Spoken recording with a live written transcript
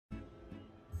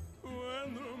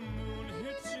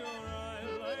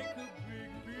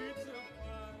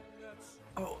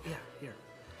Oh, yeah, here.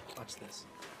 Watch this.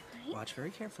 Right. Watch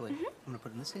very carefully. I'm gonna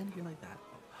put it in this hand here like that.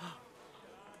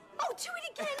 Oh, do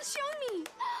it again! Show me!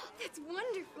 That's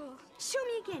wonderful. Show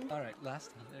me again. All right,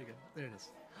 last time. There you go. There it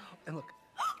is. And look.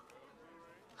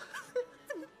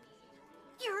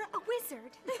 You're a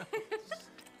wizard.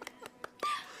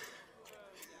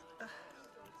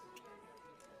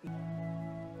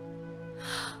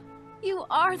 You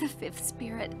are the fifth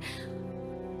spirit.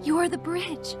 You are the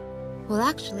bridge. Well,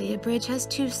 actually, a bridge has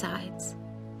two sides.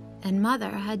 And Mother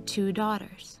had two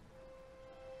daughters.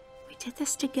 We did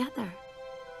this together.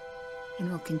 And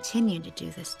we'll continue to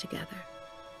do this together.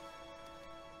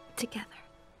 Together.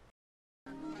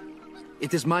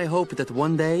 It is my hope that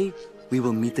one day we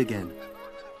will meet again.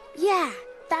 Yeah,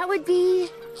 that would be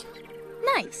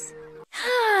nice.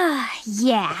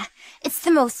 Yeah, it's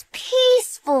the most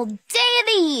peaceful day of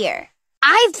the year.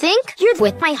 I think you're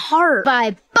with my heart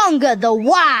by Bunga the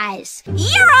Wise.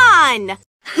 You're on!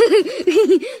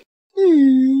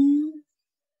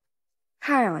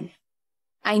 Chiron,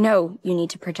 I know you need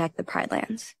to protect the Pride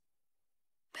Lands,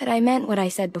 but I meant what I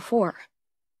said before.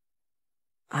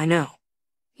 I know.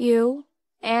 You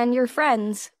and your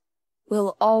friends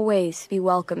will always be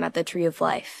welcome at the Tree of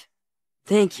Life.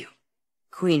 Thank you,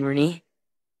 Queen Renee.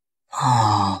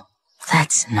 Oh,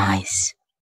 that's nice.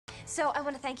 So I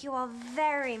want to thank you all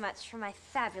very much for my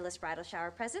fabulous bridal shower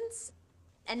presents.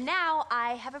 And now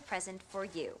I have a present for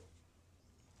you.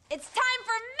 It's time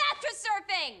for mattress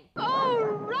surfing! Oh,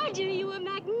 Roger, you were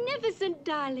magnificent,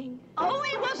 darling. Oh,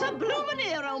 he was a bloomin'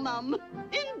 hero, Mum.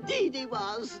 Indeed he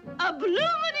was. A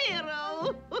bloomin'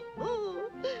 hero.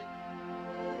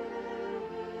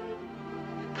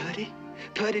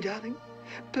 Purdy, darling.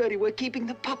 Purdy, we're keeping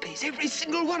the puppies, every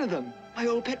single one of them. My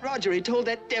old pet Roger, he told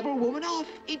that devil woman off.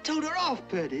 He told her off,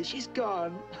 Purdy. She's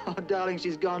gone. Oh, darling,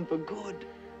 she's gone for good.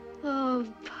 Oh,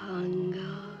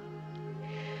 Punga.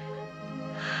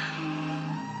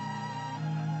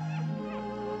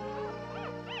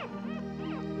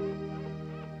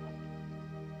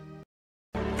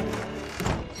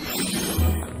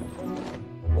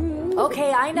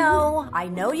 Okay, I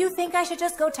know you think I should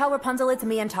just go tell Rapunzel it's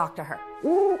me and talk to her.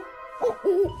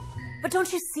 But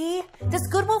don't you see? This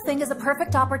goodwill thing is a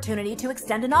perfect opportunity to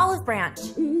extend an olive branch.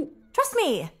 Trust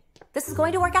me, this is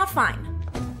going to work out fine.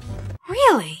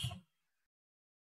 Really?